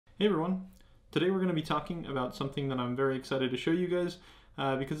Hey everyone, today we're going to be talking about something that I'm very excited to show you guys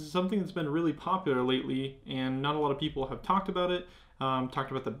because it's something that's been really popular lately and not a lot of people have talked about it,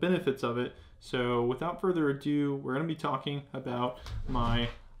 talked about the benefits of it. So without further ado, we're going to be talking about my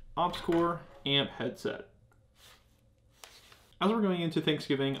OpsCore amp headset. As we're going into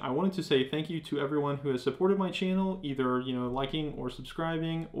Thanksgiving, I wanted to say thank you to everyone who has supported my channel, either liking or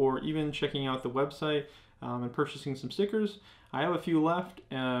subscribing, or even checking out the website and purchasing some stickers. I have a few left.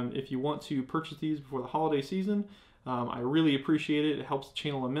 If you want to purchase these before the holiday season, I really appreciate it. It helps the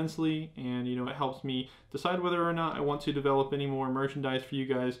channel immensely, and it helps me decide whether or not I want to develop any more merchandise for you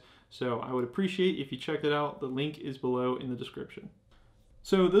guys. So I would appreciate if you checked it out. The link is below in the description.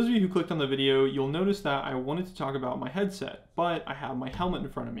 So those of you who clicked on the video, you'll notice that I wanted to talk about my headset, but I have my helmet in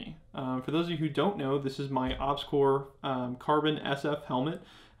front of me. For those of you who don't know, this is my OpsCore Carbon SF helmet.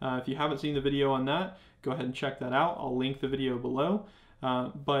 If you haven't seen the video on that, go ahead and check that out. I'll link the video below.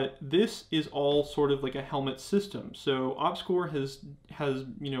 But this is all sort of like a helmet system. So OpsCore has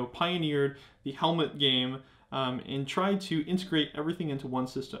pioneered the helmet game and tried to integrate everything into one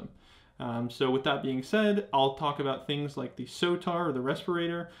system. So with that being said, I'll talk about things like the SOTAR, or the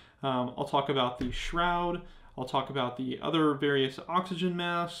respirator. I'll talk about the shroud. I'll talk about the other various oxygen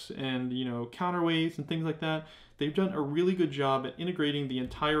masks and counterweights and things like that. They've done a really good job at integrating the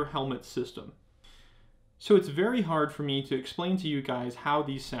entire helmet system. So it's very hard for me to explain to you guys how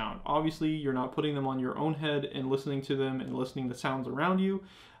these sound. Obviously, you're not putting them on your own head and listening to them and listening to sounds around you,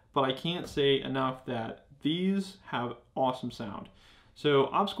 but I can't say enough that these have awesome sound.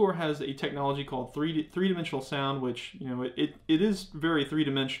 So OpsCore has a technology called three-dimensional sound, which it is very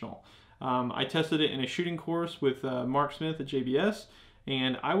three-dimensional. I tested it in a shooting course with Mark Smith at JBS,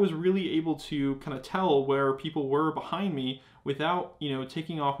 and I was really able to kind of tell where people were behind me without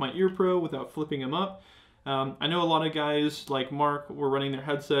taking off my ear pro, without flipping them up. I know a lot of guys like Mark were running their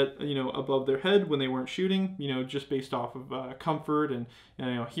headset above their head when they weren't shooting, just based off of comfort and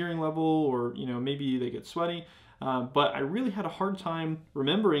hearing level, or maybe they get sweaty. But I really had a hard time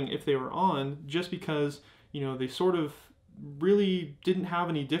remembering if they were on, just because they sort of really didn't have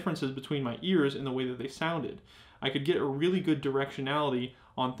any differences between my ears in the way that they sounded. I could get a really good directionality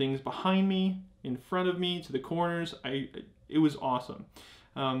on things behind me, in front of me, to the corners. It was awesome.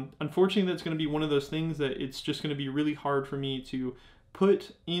 Unfortunately, that's going to be one of those things that it's just going to be really hard for me to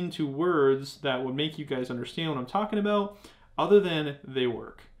put into words that would make you guys understand what I'm talking about, other than they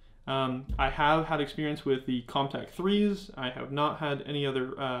work. I have had experience with the Comtac 3s. I have not had any other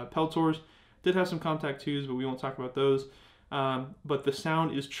Peltors. Did have some Comtac 2s, but we won't talk about those. But the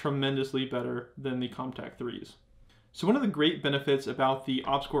sound is tremendously better than the Comtac 3s. So one of the great benefits about the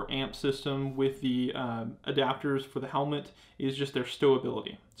OpsCore amp system with the adapters for the helmet is just their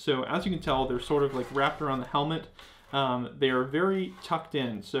stowability. So as you can tell, they're sort of like wrapped around the helmet. They are very tucked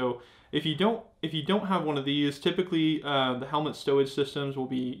in. So if you don't have one of these, typically the helmet stowage systems will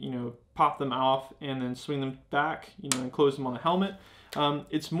be pop them off and then swing them back and close them on the helmet.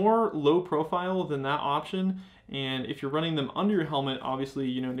 It's more low profile than that option, and if you're running them under your helmet, obviously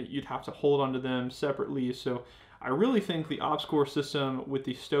you'd have to hold onto them separately. So I really think the OpsCore system with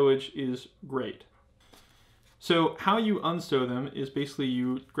the stowage is great. So how you unstow them is basically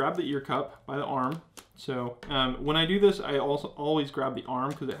you grab the ear cup by the arm. So when I do this, I also always grab the arm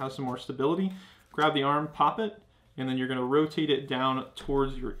because it has some more stability. Grab the arm, pop it, and then you're going to rotate it down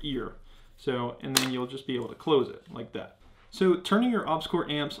towards your ear. So, and then you'll just be able to close it like that. So turning your OpsCore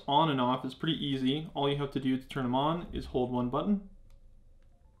amps on and off is pretty easy. All you have to do to turn them on is hold one button,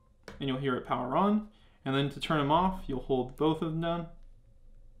 and you'll hear it power on. And then to turn them off, you'll hold both of them down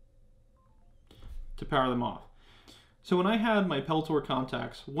to power them off. So when I had my Peltor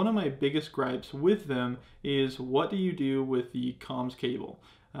Comtacs, one of my biggest gripes with them is, what do you do with the comms cable?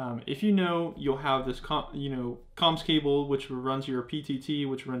 If you'll have this comms cable which runs your PTT,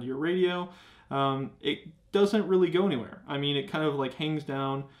 which runs your radio. It doesn't really go anywhere. I mean, it kind of like hangs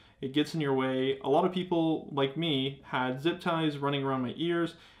down, it gets in your way. A lot of people like me had zip ties running around my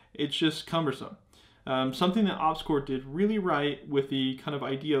ears. It's just cumbersome. Something that OpsCore did really right with the kind of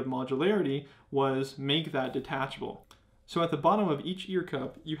idea of modularity was make that detachable. So at the bottom of each ear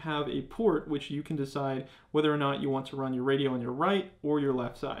cup, you have a port which you can decide whether or not you want to run your radio on your right or your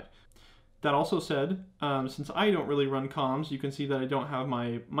left side. That also said, since I don't really run comms, you can see that I don't have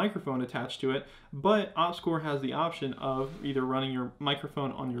my microphone attached to it, but OpsCore has the option of either running your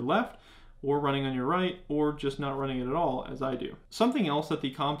microphone on your left or running on your right, or just not running it at all, as I do. Something else that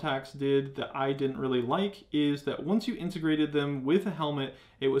the Comtacs did that I didn't really like is that once you integrated them with a helmet,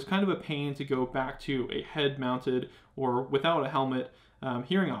 it was kind of a pain to go back to a head-mounted or without a helmet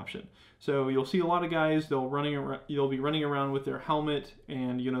hearing option. So you'll see a lot of guys, they'll be running around with their helmet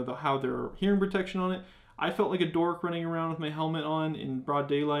and they'll have their hearing protection on it. I felt like a dork running around with my helmet on in broad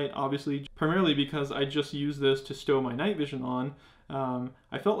daylight, obviously, primarily because I just used this to stow my night vision on.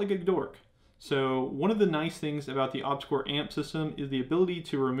 I felt like a dork. So one of the nice things about the OpsCore amp system is the ability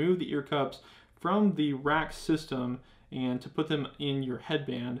to remove the ear cups from the RAC system and to put them in your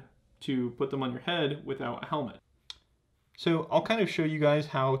headband, to put them on your head without a helmet. So I'll kind of show you guys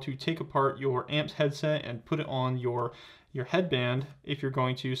how to take apart your amps headset and put it on your headband if you're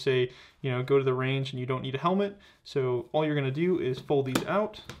going to, say, go to the range and you don't need a helmet. So all you're going to do is fold these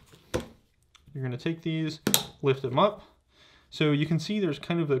out. You're going to take these, lift them up. So you can see there's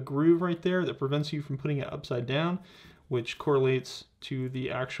kind of a groove right there that prevents you from putting it upside down, which correlates to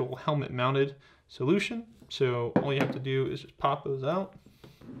the actual helmet mounted solution. So all you have to do is just pop those out.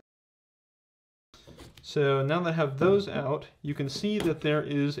 So now that I have those out, you can see that there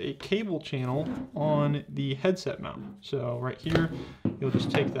is a cable channel on the headset mount. So right here, you'll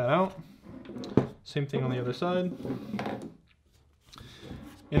just take that out. Same thing on the other side.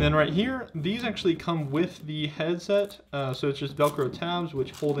 And then right here, these actually come with the headset. So it's just Velcro tabs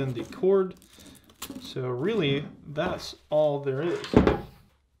which hold in the cord. So really, that's all there is.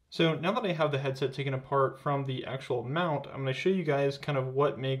 So now that I have the headset taken apart from the actual mount, I'm going to show you guys kind of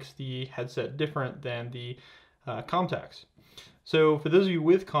what makes the headset different than the contacts. So for those of you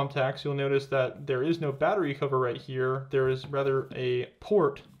with contacts, you'll notice that there is no battery cover right here. There is rather a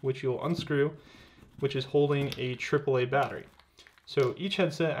port which you'll unscrew, which is holding a AAA battery. So each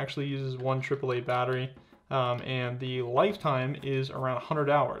headset actually uses one AAA battery, and the lifetime is around 100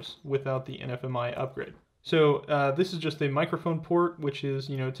 hours without the NFMI upgrade. So this is just a microphone port, which is,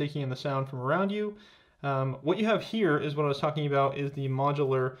 taking in the sound from around you. What you have here is what I was talking about, is the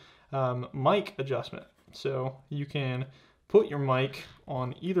modular mic adjustment. So you can put your mic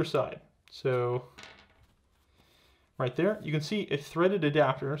on either side. So right there, you can see a threaded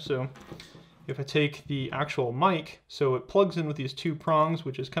adapter. So if I take the actual mic, so it plugs in with these two prongs,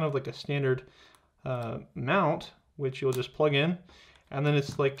 which is kind of like a standard mount, which you'll just plug in. And then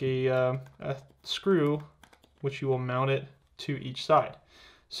it's like a screw, which you will mount it to each side.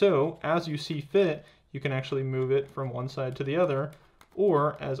 So as you see fit, you can actually move it from one side to the other,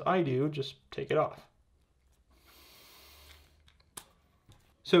 or as I do, just take it off.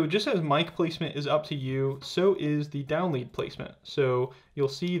 So just as mic placement is up to you, so is the downlead placement. So you'll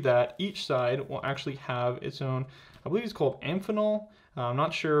see that each side will actually have its own, I believe it's called amphenol. I'm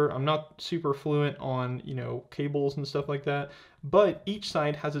not sure, I'm not super fluent on, cables and stuff like that, but each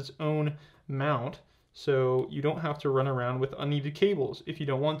side has its own mount, so you don't have to run around with unneeded cables if you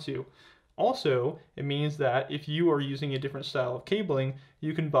don't want to. Also, it means that if you are using a different style of cabling,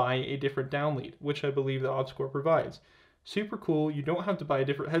 you can buy a different downlead, which I believe the OpsCore provides. Super cool. You don't have to buy a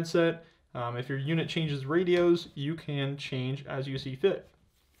different headset. If your unit changes radios, you can change as you see fit.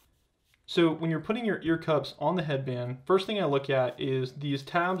 So when you're putting your ear cups on the headband, first thing I look at is these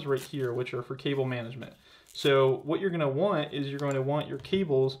tabs right here, which are for cable management. So what you're going to want is you're going to want your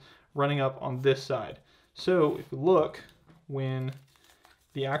cables running up on this side. So if you look, when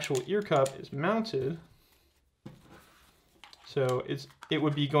the actual ear cup is mounted, so it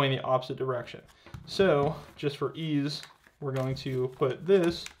would be going the opposite direction. So just for ease, we're going to put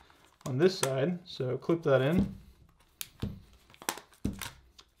this on this side. So clip that in.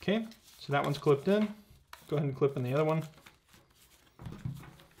 Okay, so that one's clipped in. Go ahead and clip in the other one.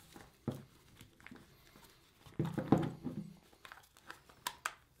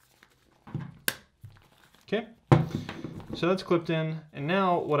 Okay, so that's clipped in, and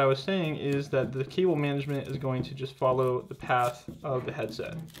now what I was saying is that the cable management is going to just follow the path of the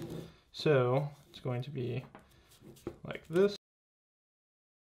headset. So it's going to be like this.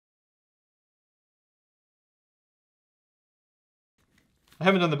 I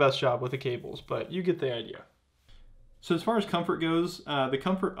haven't done the best job with the cables, but you get the idea. So as far as comfort goes, the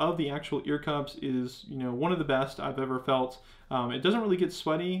comfort of the actual ear cups is, one of the best I've ever felt. It doesn't really get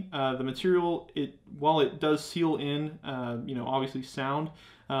sweaty. The material, while it does seal in, obviously sound,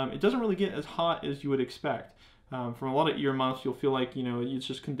 it doesn't really get as hot as you would expect. From a lot of ear muffs, you'll feel like, it's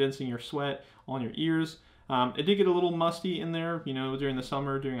just condensing your sweat on your ears. It did get a little musty in there, during the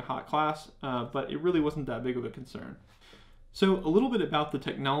summer, during a hot class, but it really wasn't that big of a concern. So a little bit about the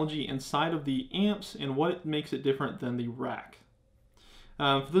technology inside of the amps and what makes it different than the RAC.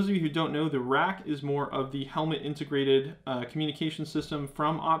 For those of you who don't know, the RAC is more of the helmet integrated communication system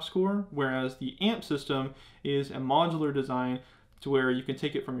from OpsCore, whereas the amp system is a modular design to where you can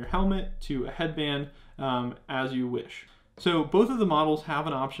take it from your helmet to a headband as you wish. So both of the models have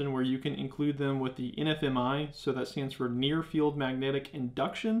an option where you can include them with the NFMI, so that stands for Near Field Magnetic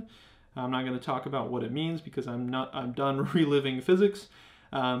Induction. I'm not going to talk about what it means because I'm done reliving physics,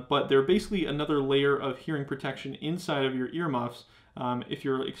 but they're basically another layer of hearing protection inside of your earmuffs if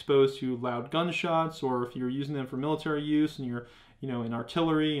you're exposed to loud gunshots, or if you're using them for military use and you're in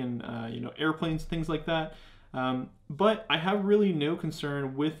artillery and airplanes, things like that. But I have really no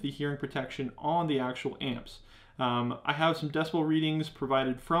concern with the hearing protection on the actual amps. I have some decibel readings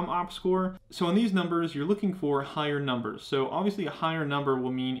provided from OpScore. So in these numbers, you're looking for higher numbers. So obviously a higher number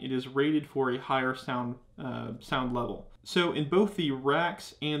will mean it is rated for a higher sound level. So in both the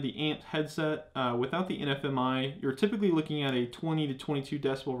RACs and the amp headset, without the NFMI, you're typically looking at a 20 to 22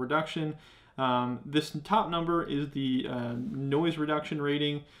 decibel reduction. This top number is the noise reduction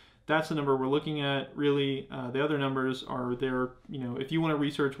rating. That's the number we're looking at, really. The other numbers are there, if you want to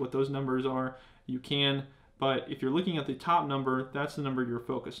research what those numbers are, you can. But if you're looking at the top number, that's the number you're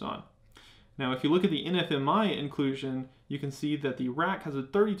focused on. Now, if you look at the NFMI inclusion, you can see that the RAC has a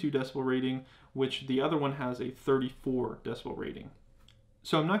 32 decibel rating, which the other one has a 34 decibel rating.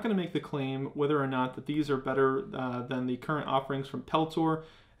 So I'm not going to make the claim whether or not that these are better than the current offerings from Peltor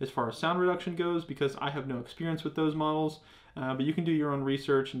as far as sound reduction goes, because I have no experience with those models. But you can do your own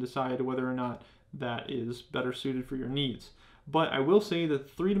research and decide whether or not that is better suited for your needs. But I will say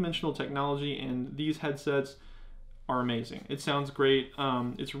that three-dimensional technology in these headsets are amazing. It sounds great.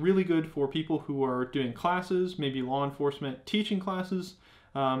 It's really good for people who are doing classes, maybe law enforcement teaching classes.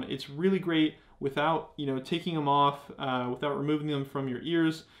 It's really great without taking them off, without removing them from your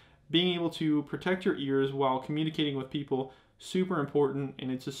ears. Being able to protect your ears while communicating with people, super important,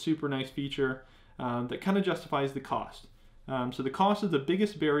 and it's a super nice feature that kind of justifies the cost. So the cost is the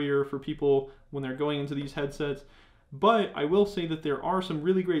biggest barrier for people when they're going into these headsets. But I will say that there are some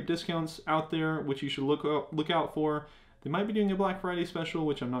really great discounts out there which you should look out for. They might be doing a Black Friday special,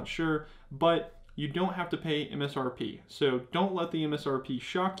 which I'm not sure, but you don't have to pay MSRP. So don't let the MSRP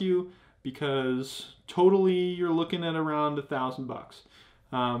shock you, because totally you're looking at around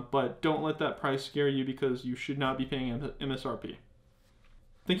 $1,000. But don't let that price scare you, because you should not be paying MSRP.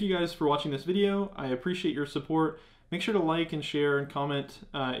 Thank you guys for watching this video. I appreciate your support. Make sure to like and share and comment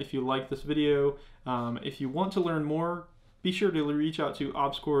if you like this video. If you want to learn more, be sure to reach out to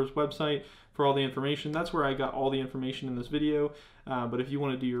OpScore's website for all the information. That's where I got all the information in this video. But if you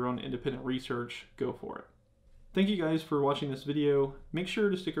want to do your own independent research, go for it. Thank you guys for watching this video. Make sure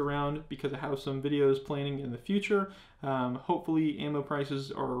to stick around because I have some videos planning in the future. Hopefully ammo prices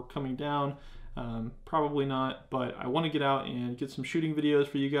are coming down. Probably not, but I want to get out and get some shooting videos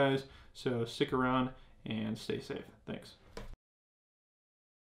for you guys. So stick around and stay safe. Thanks.